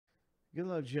Good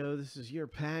luck, Joe. This is your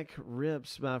pack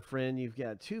rips, my friend. You've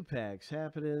got 2 packs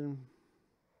happening.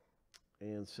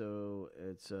 And so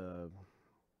it's going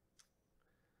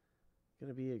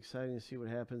to be exciting to see what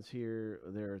happens here.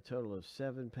 There are a total of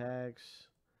 7 packs.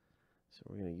 So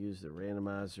we're going to use the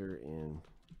randomizer and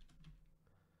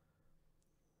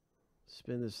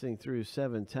spin this thing through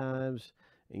 7 times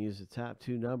and use the top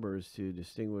 2 numbers to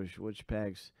distinguish which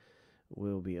packs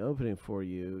will be opening for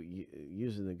you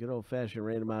using the good old-fashioned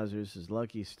randomizer. This is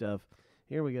lucky stuff.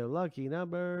 Here we go. Lucky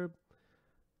number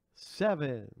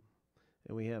 7.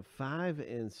 And we have 5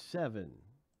 and 7.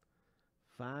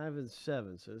 5 and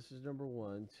 7. So this is number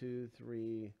 1, 2,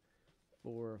 3,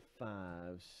 4,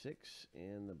 5, 6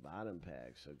 in the bottom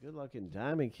pack. So good luck in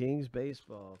Diamond Kings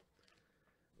baseball.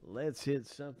 Let's hit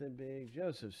something big.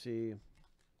 Joseph C.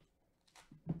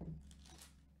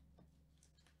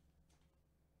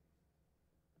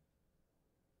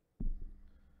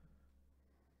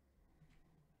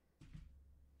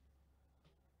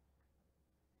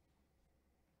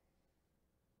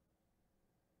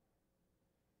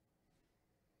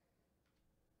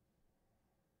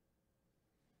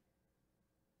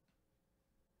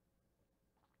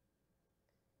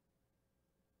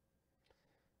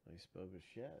 Nice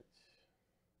Boguchet.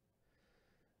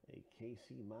 A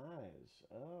Casey Mize.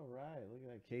 All right, look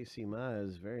at that Casey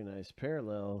Mize. Very nice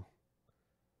parallel.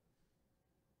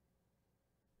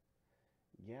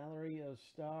 Gallery of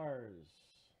Stars.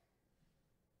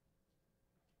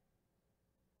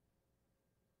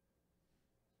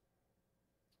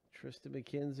 Tristan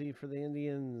McKenzie for the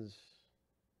Indians.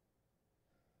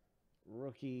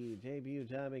 Rookie debut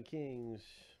Diamond Kings.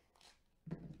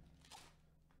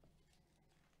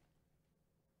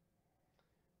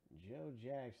 Joe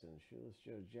Jackson, shoeless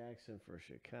Joe Jackson for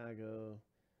Chicago.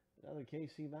 Another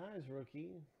Casey Mize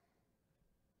rookie.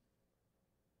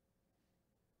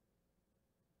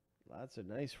 Lots of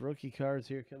nice rookie cards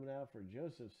here coming out for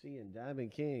Joseph C. and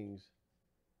Diamond Kings.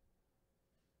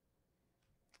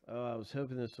 Oh, I was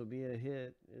hoping this would be a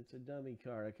hit. It's a dummy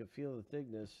card. I could feel the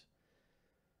thickness.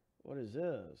 What is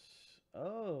this?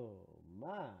 Oh,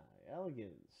 my.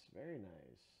 Elegance. Very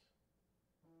nice.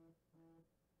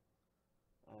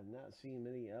 I've not seen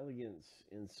many elegance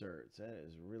inserts. That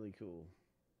is really cool.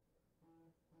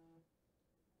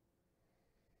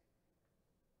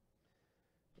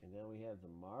 And now we have the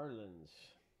Marlins.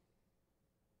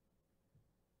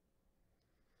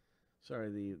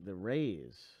 Sorry, the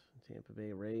Rays. Tampa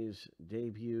Bay Rays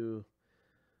debut.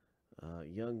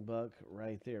 Young Buck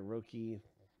right there. Rookie.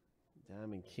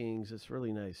 Diamond Kings. That's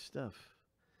really nice stuff.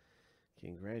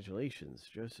 Congratulations,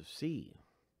 Joseph C.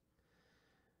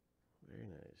 Very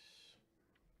nice.